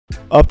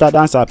Up to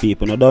dancer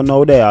people, no don't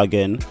know there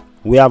again.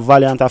 We have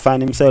Valiant to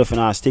find himself in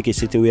a sticky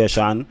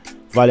situation.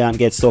 Valiant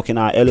gets stuck in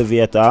an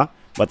elevator,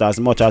 but as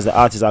much as the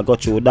artist has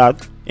got through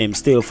that, him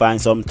still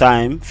find some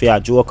time for a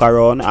joke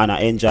around and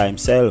enjoy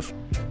himself.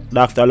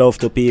 Dr. Love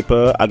to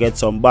people, I get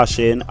some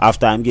bashing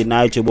after I'm giving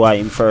Nigel boy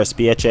him first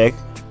paycheck.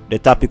 The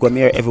topic we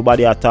hear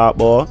everybody a talk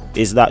about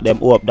is that them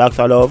hope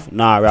Dr. Love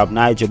now rob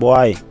Nigel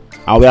boy.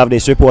 And we have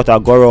this reporter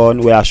go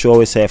on where show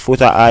we say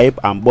Foota hype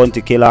and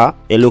Bounty Killer.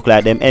 It look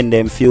like them end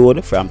them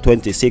feud from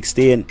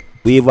 2016.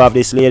 We even have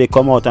this lady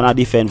come out and a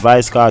defend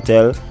VYBZ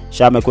KARTEL.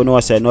 She make we know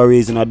say no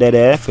reason or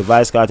there for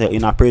VYBZ KARTEL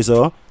in a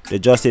prison. The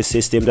justice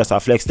system just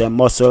flex them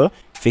muscle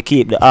to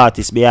keep the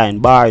artist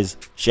behind bars.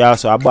 She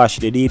also bash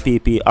the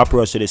DPP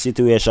approach to the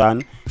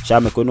situation. She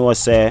make we know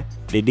say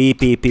the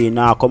DPP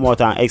now come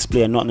out and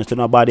explain nothing to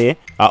nobody.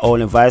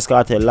 Only VYBZ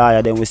KARTEL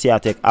lawyer then we see her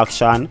take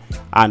action,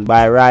 and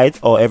by right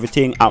or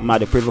everything happened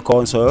at the Privy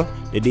Council,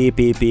 the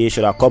DPP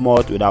should have come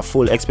out with a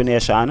full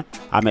explanation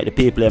and make the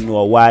people them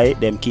know why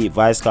them keep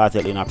VYBZ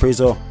KARTEL in a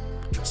prison.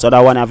 So that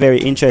one are very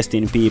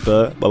interesting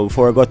people, but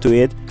before we go to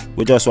it,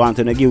 we just want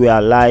to give you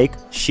a like,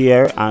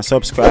 share and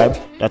subscribe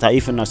that are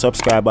even not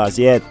subscribers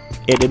yet.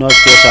 Hit the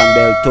notification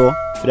bell too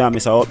if you don't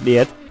miss an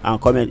update, and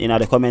comment in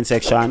the comment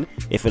section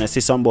if you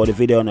see somebody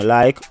video on a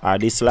like or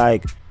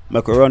dislike.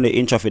 Make we run the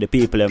intro for the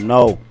people them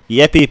now.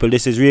 Yeah people,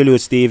 this is Real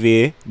Yutes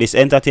TV, this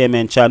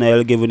entertainment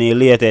channel giving you the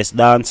latest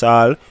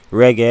dancehall,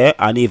 reggae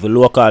and even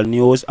local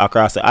news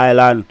across the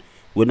island.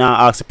 We not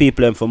ask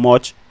people them for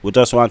much, we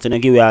just want to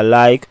give you a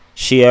like,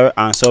 share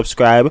and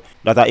subscribe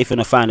that are if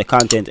you find the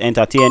content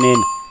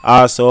entertaining.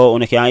 Also,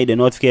 you can hit the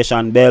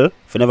notification bell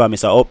if you never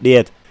miss an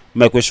update.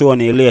 Make we show you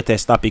the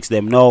latest topics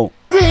them now.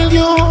 Real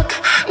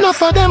youth, enough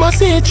for them I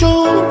see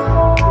through.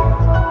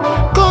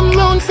 Come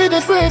round for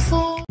the free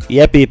food.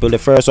 Yeah people, the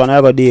first one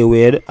I go deal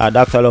with,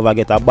 Dr. Love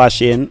get a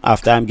bashing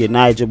after I'm getting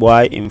Nigel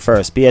boy in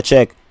first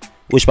paycheck.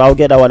 Which I will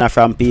get that one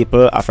from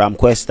people from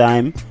Quest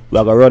Time. We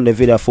are going to run the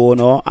video for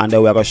now and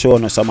then we are going to show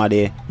you some of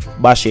the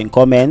bashing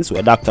comments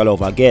where Dr.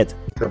 Love get.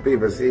 So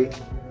people see,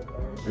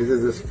 this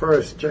is his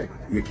first check.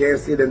 You can't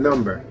see the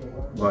number,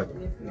 but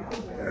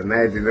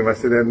Nigel never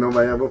seen that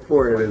number here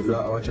before.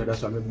 Watch out,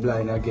 that's why I'm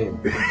blind again.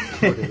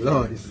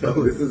 Lord, so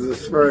this is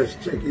his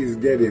first check he's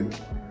getting.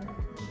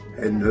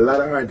 And a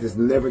lot of artists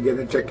never get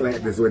a check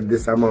like this with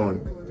this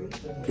amount.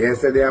 Can't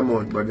say the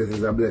amount, but this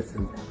is a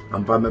blessing.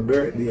 And for my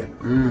birthday,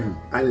 and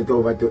it's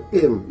over to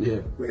him. Yeah.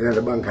 We're in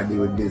the bank and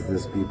deal with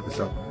business people.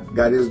 So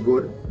God is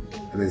good,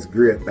 and it's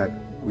great that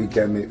we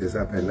can make this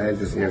happen. Nice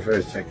to see your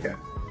first check here.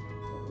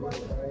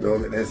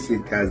 Don't make that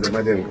seat because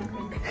they're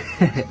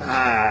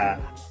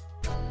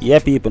Yeah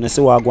people, you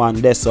see what I go on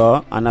there,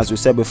 so, and as we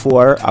said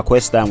before, a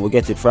Quest Time we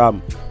get it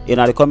from. In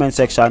the comment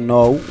section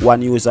now,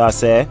 one user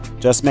say,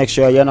 just make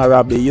sure you not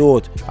rob the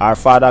youth, our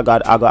Father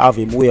God I go have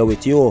him way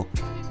with you.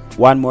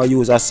 One more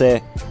user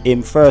say,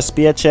 him first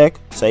paycheck,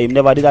 so him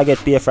never did get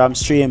paid from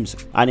streams,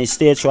 and his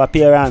stage show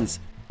appearance,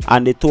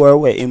 and the tour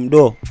where him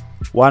do.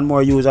 One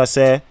more user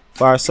say,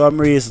 for some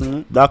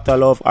reason, Dr.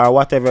 Love or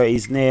whatever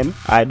his name,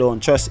 I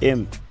don't trust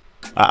him.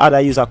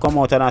 Another user come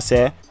out and I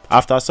say,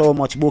 after so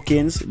much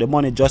bookings, the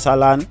money just a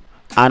land.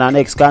 And an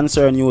next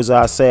concerned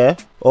user say,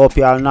 hope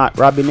you are not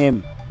robbing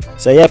him.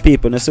 So yeah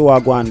people, you see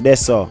what go on there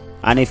so.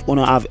 And if you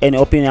don't have any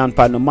opinion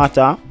on the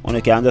matter,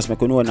 you can just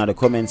make a note in the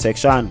comment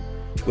section.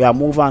 We are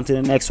move on to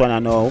the next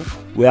one now.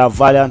 We have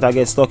Valiant that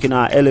get stuck in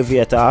an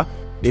elevator.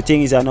 The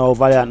thing is now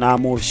Valiant now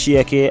move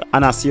shaky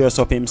and a serious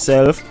up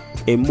himself.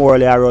 He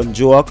morally a run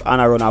joke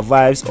and a run a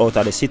vibes out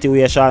of the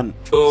situation.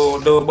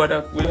 Don't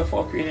bother with the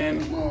fucking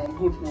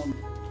good one.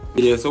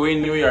 Yeah, so we're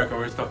in New York and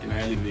we're stuck in an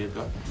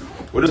elevator.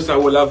 We just have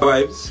all our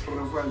vibes.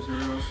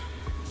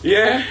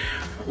 Yeah,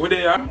 we're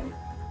there.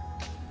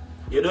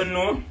 You don't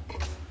know.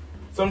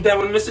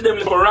 Sometimes when you see them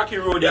little rocky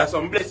road, there are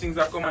some blessings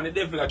that come and the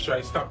devil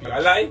try to stop you. I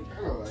lie.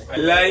 I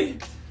lie.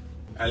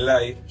 I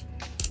lie.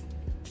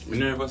 We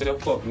never say the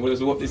fuck. We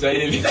just walk this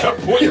elevator.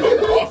 Pull you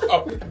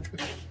up.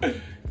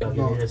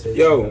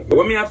 Yo,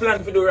 what me a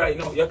plan for do right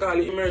now? You call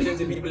the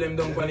emergency people them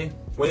down for it.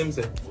 What them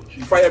say?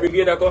 Fire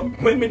brigade a come.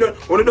 When me done,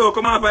 when the door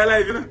come off I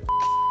live, you know?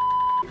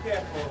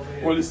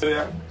 What you say,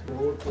 yeah?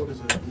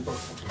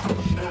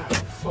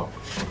 Fuck.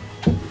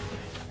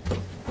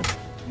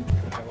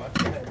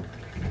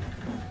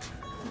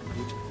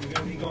 You're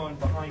gonna be going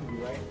behind you,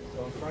 right?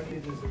 So in front of you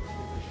is a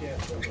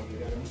shaft, so you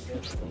gotta be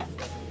careful.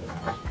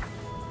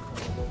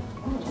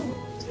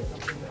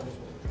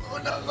 Oh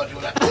no, I'm gonna do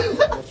that.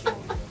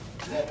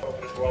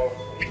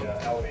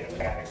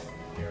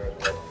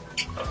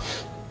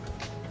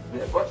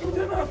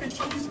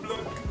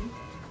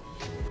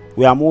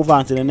 We are moving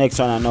on to the next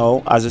one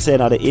now. As we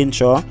said at the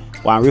intro,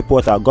 one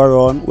reporter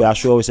go on where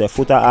show we say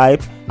Foota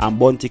hype and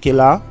Bounty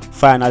Killer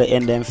finally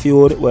end them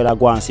feud where they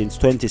go on since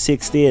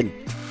 2016.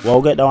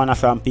 We'll get that one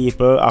from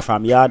people or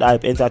from Yard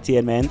Hype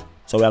Entertainment,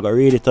 so we are going to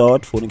read it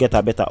out for to get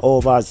a better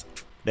overs.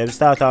 Then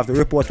start off the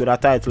report with a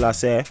title that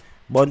say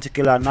Bounty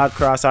Killer not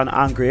cross and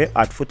angry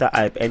at Foota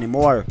hype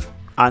anymore.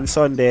 On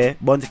Sunday,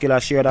 Bounty Killer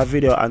shared a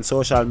video on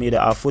social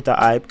media of Foota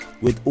hype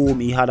with whom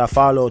he had a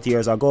fallout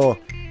years ago.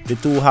 The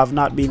two have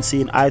not been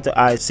seen eye to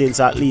eye since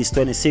at least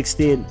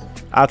 2016.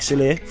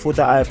 Actually,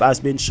 Foota Hype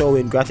has been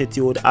showing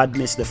gratitude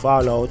amidst the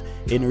fallout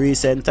in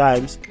recent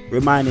times,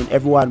 reminding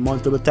everyone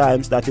multiple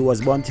times that it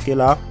was Bounty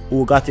Killer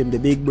who got him the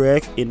big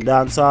break in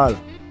dancehall.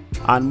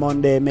 On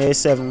Monday, May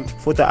 7,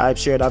 Foota Hype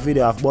shared a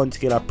video of Bounty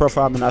Killer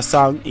performing a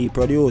song he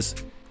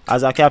produced.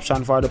 As a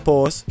caption for the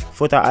post,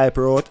 Foota Hype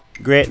wrote,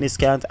 "Greatness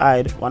can't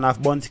hide, one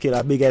of Bounty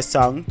Killer's biggest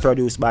songs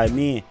produced by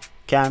me.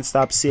 Can't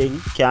stop sing,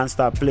 can't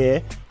stop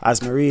play.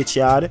 As me reach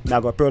yard, me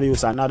go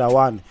produce another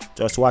one.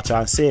 Just watch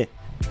and see."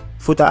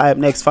 Foota Hype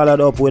next followed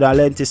up with a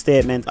lengthy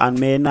statement on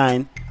May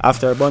 9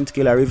 after Bounty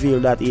Killer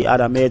revealed that he had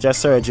a major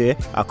surgery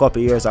a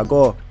couple years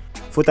ago.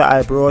 Foota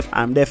Hype wrote,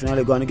 "I'm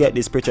definitely gonna get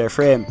this picture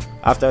frame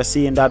after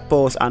seeing that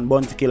post on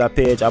Bounty Killer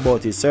page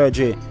about his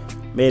surgery.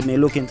 Made me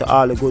look into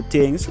all the good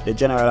things the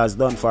general has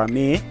done for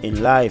me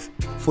in life."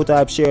 Foota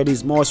Hype shared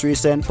his most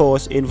recent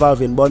post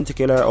involving Bounty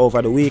Killer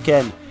over the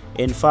weekend.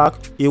 In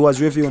fact, he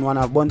was reviewing one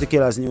of Bounty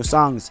Killer's new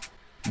songs.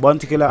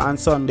 Bounty Killer on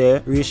Sunday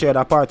reshared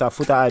a part of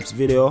Foota Hype's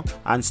video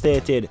and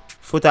stated,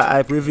 "Foota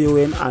Hype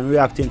reviewing and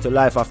reacting to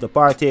life of the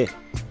party."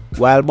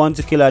 While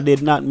Bounty Killer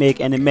did not make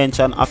any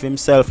mention of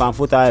himself and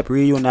Foota Hype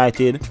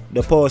reunited,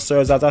 the post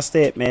serves as a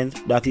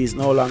statement that he is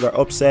no longer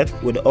upset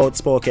with the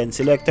outspoken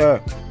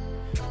selector.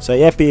 So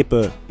yeah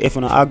people, if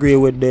you don't agree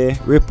with the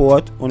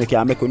report, you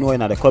can make me know in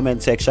the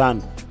comment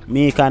section.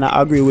 Me kinda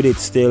agree with it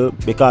still,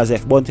 because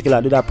if Bounty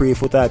Killer did a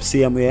pre-Foota Hype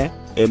same way,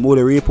 he would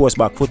repost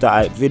back Foota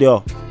Hype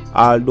video.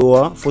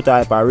 Although Foota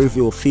Hype a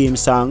review theme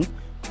song,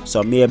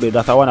 so maybe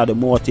that's one of the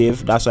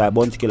motive, that's why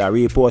Bounty Killer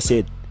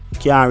reposted.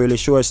 Can't really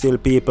sure still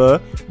people,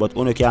 but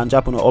you can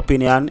drop your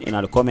opinion in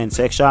the comment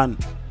section.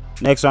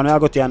 Next one we are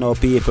going to know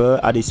people,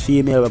 this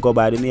female will go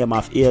by the name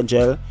of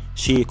Angel.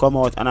 She come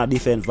out and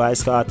defend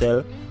VYBZ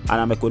Kartel,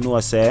 and I make you know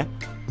say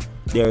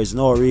there is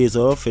no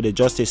reason for the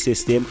justice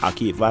system to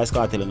keep VYBZ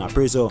Kartel in a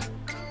prison.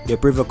 The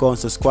Privy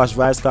Council squash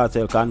VYBZ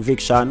Kartel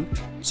conviction,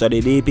 so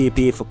the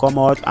DPP for come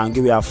out and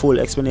give you a full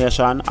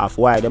explanation of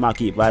why they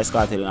keep VYBZ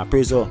Kartel in a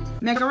prison.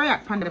 I'm gonna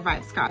react on the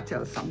VYBZ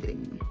Kartel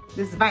something.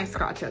 This VYBZ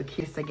Kartel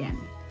case again.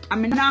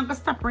 I'm not gonna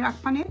stop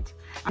react on it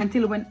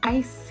until when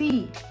I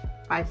see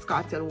VYBZ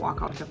Kartel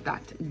walk out of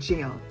that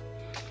jail,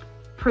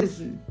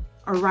 prison,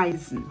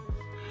 horizon.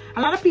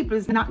 A lot of people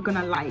is not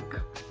gonna like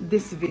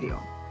this video,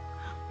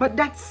 but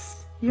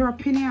that's your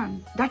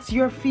opinion, that's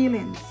your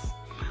feelings.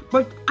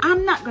 But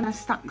I'm not gonna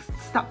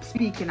stop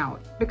speaking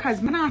out, because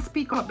I'm not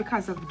speak out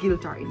because of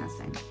guilt or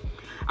innocence.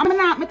 I'm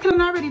telling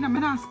you already that I'm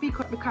not speak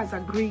out because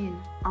of green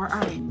or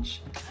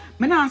orange.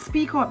 I'm not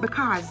speak out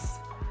because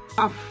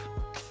of,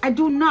 I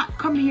do not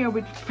come here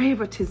with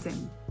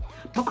favoritism,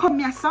 but come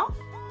here so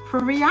for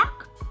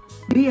react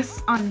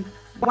based on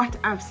what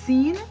I've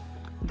seen,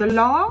 the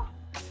law,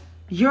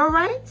 your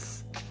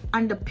rights,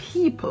 and the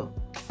people,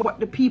 what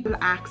the people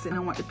asking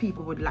and what the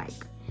people would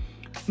like.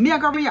 Me I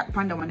go react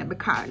on the one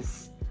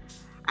because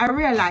I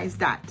realize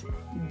that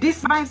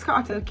this VYBZ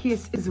Kartel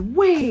case is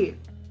way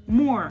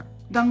more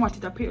than what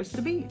it appears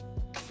to be.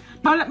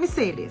 Now let me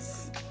say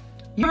this.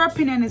 Your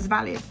opinion is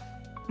valid.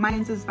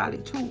 Mine is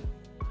valid too.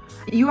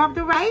 You have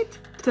the right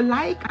to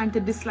like and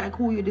to dislike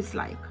who you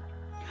dislike.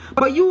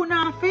 But you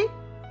now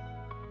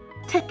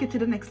take it to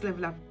the next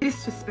level of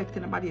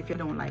disrespecting somebody if you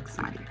don't like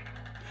somebody.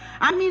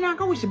 I mean, I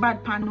can wish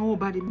bad pan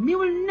nobody. Me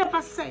will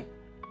never say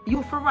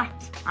you for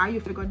rat or you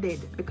for go dead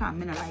because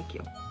me not like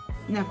you.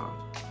 Never.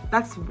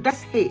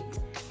 That's hate.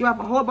 You have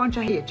a whole bunch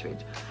of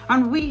hatred.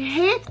 And we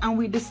hate and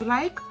we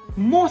dislike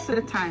most of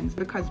the times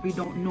because we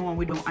don't know and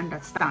we don't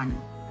understand.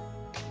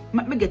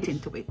 Let me get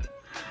into it.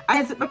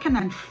 Isaac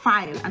Buchanan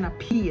filed an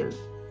appeal.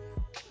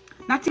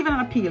 Not even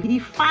an appeal. He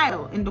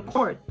filed in the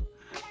court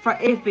for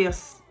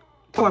habeas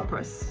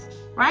corpus.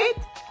 Right?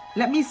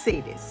 Let me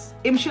say this.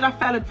 Him should have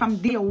filed it from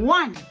day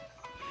one.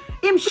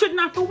 Him should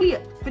not have to wait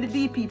for the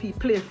DPP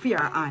play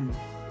fair on.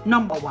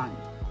 Number one.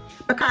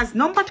 Because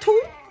number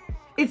two,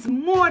 it's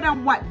more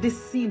than what this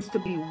seems to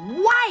be.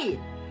 Why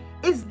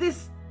is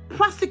this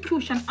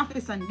prosecution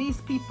office and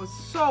these people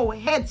so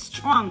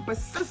headstrong,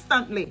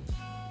 persistently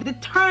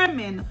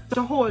determined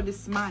to hold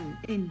this man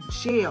in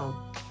jail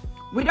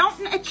without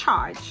a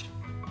charge,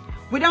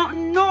 without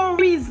no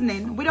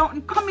reasoning,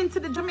 without coming to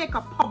the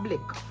Jamaica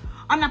public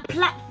on a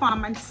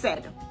platform and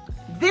said,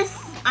 this,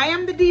 I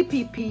am the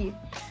DPP,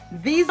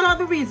 these are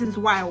the reasons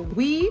why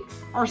we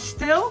are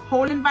still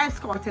holding VYBZ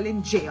Kartel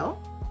in jail,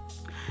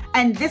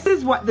 and this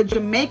is what the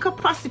Jamaica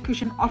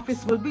Prosecution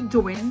Office will be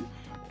doing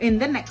in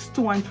the next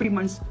 2 and 3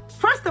 months.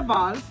 First of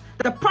all,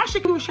 the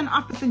Prosecution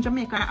Office in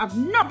Jamaica have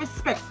no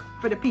respect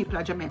for the people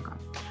of Jamaica.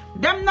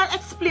 Them not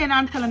explain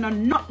and telling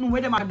them nothing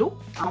what them a do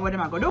and what them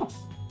a go do.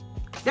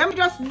 Them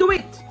just do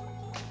it.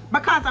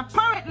 Because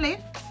apparently,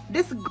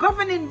 this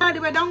governing body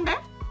way down there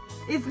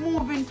is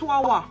moving to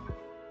our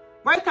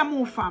right to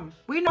move from.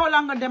 We no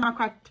longer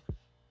Democrat.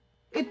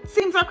 It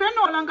seems like we're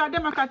no longer a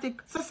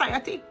democratic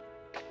society.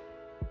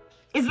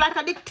 It's like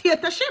a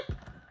dictatorship.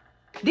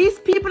 These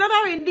people that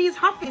are in these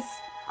offices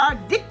are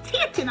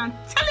dictating and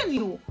telling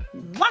you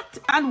what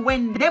and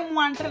when them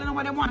want, telling you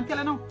what they want,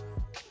 telling you.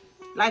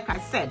 Like I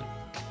said,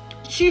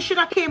 She should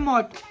have came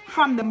out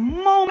from the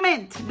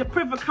moment the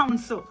Privy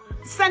Council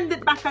send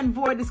it back and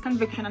void this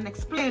conviction and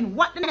explain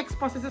what the next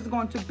process is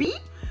going to be,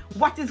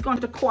 what is going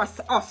to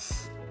cost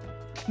us.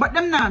 But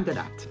them not do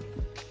that.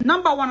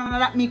 Number one, and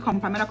let me come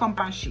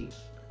from, she.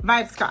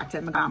 VYBZ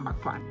Kartel, me going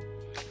back on.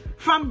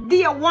 From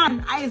day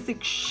one,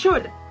 Isaac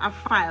should have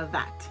filed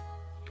that.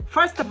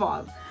 First of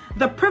all,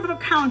 the Privy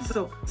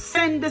Council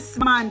send this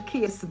man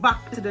case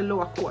back to the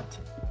lower court.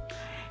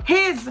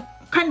 His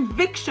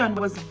conviction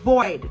was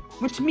void,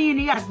 which means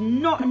he has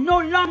no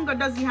longer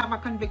does he have a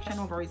conviction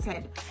over his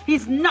head.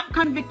 He's not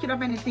convicted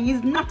of anything.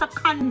 He's not a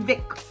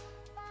convict,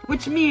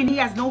 which means he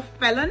has no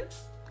felon.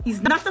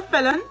 He's not a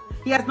felon.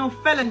 He has no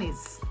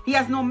felonies. He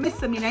has no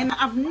misdemeanor. He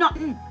have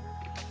nothing.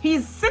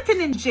 He's sitting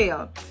in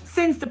jail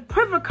since the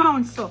Privy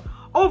Council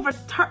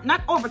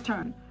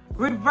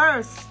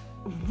reverse,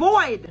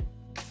 void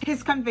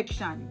his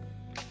conviction.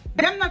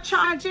 Them not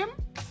charge him.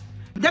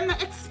 Them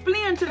not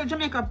explain to the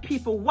Jamaican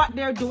people what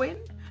they're doing.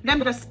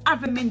 Them just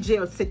have him in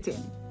jail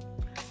sitting.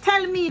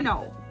 Tell me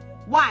now,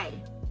 why?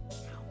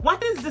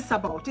 What is this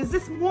about? Is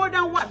this more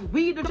than what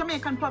we, the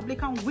Jamaican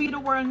public, and we, the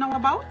world, know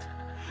about?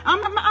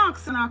 I'm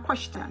asking a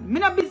question. Me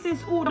no business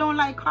who don't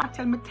like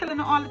cartel. Me telling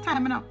you all the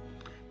time, you know.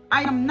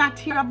 I am not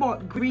here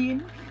about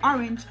green,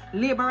 orange,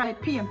 Labour right,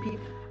 PMP.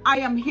 I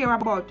am here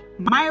about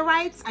my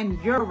rights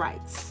and your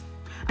rights.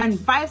 And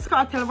VYBZ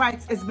Kartel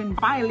rights has been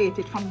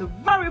violated from the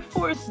very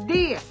first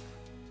day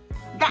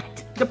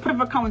that the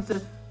Privy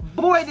Council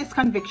void this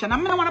conviction. I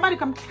mean, nobody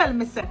come tell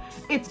me, say,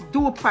 it's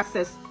due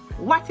process.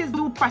 What is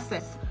due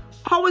process?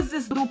 How is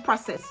this due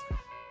process?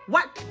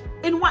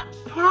 In what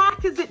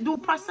part is it due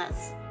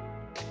process?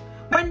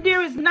 When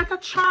there is not a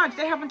charge,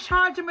 they haven't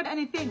charged him with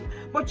anything,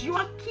 but you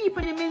are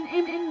keeping him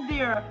in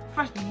there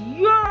for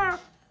your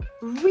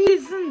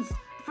reasons,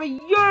 for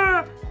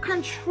your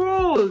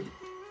control.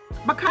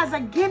 Because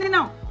again, you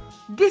know,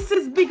 this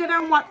is bigger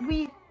than what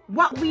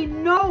we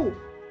know.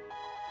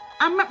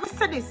 I'm not gonna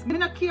say this. Me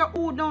not care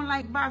who don't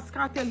like VYBZ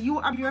Kartel. You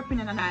have your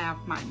opinion and I have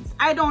mine.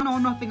 I don't know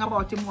nothing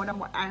about him more than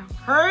what I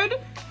heard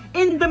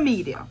in the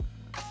media.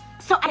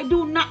 So I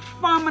do not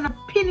form an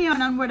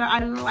opinion on whether I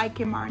like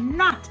him or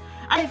not.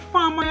 I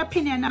form my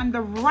opinion on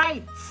the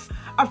rights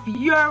of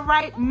your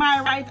right,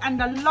 my right, and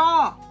the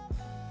law.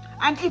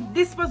 And if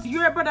this was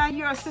your brother and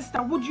your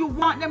sister, would you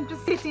want them to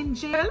sit in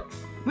jail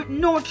with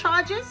no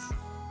charges?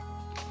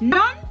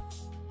 None?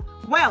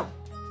 Well,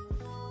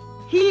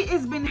 he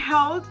is being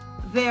held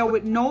there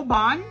with no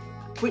bond,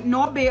 with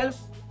no bail.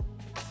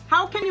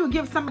 How can you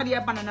give somebody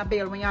a bond and a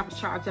bail when you have to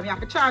charge them? You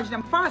have to charge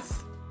them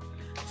first.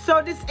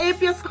 So this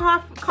habeas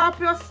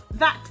corpus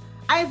that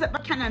Isaac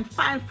Buchanan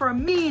filed for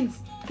means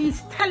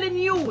he's telling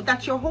you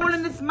that you're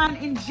holding this man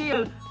in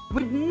jail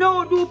with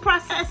no due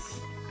process,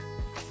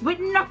 with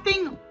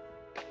nothing,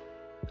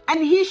 and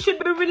he should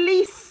be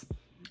released.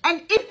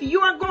 And if you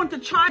are going to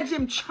charge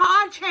him,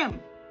 charge him.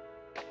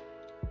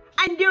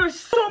 And there are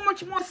so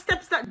much more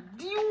steps that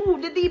you,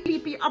 the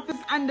DPP office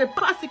and the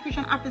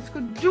prosecution office,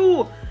 could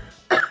do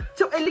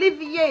to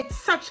alleviate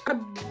such a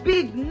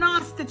big,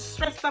 nasty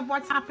stress of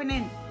what's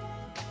happening.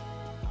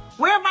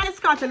 Where VYBZ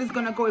Kartel is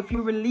going to go if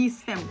you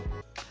release him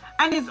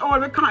and his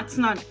all records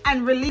none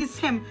and release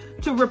him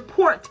to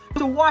report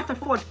to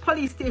Waterford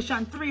police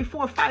station 3,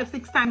 4, 5,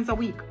 6 times a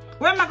week?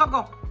 Where am I going to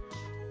go?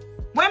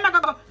 Where am I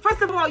going to go?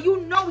 First of all,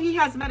 you know he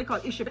has medical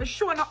issues. They're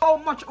showing how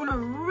much on a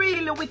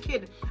really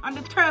wicked and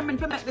determined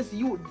to make this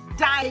youth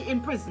die in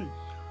prison.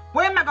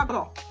 Where am I going to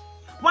go?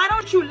 Why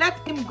don't you let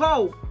him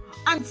go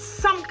on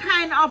some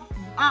kind of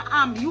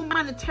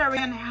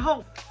humanitarian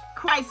health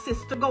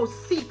crisis to go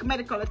seek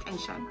medical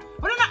attention?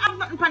 We do not have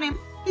nothing on him.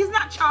 He's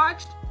not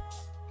charged.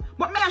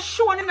 But may I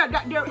show you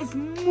that there is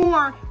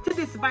more to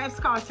this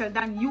VYBZ Kartel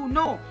than you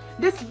know.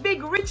 This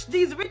big rich,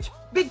 these rich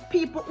big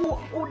people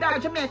who die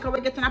in Jamaica were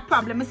getting a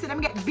problem. I see them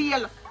get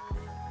bail.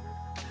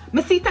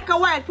 I see it take a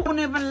while for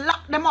you even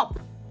lock them up.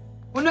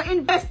 You don't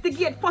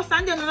investigate first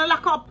and then you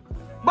lock up.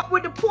 But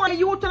with the poor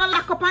youth, you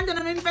lock up and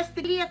then you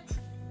investigate.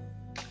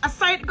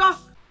 Aside go.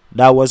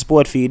 That was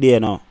sport feed there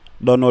now.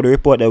 Don't know the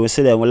report that we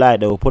see them, we like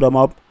them, we put them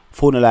up,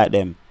 phone like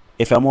them.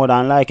 If you're more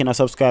than liking and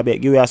subscribe,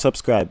 give you a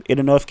subscribe. Hit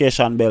the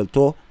notification bell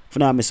too, if you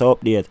not miss an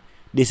update.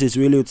 This is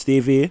Yutes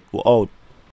TV, we're out.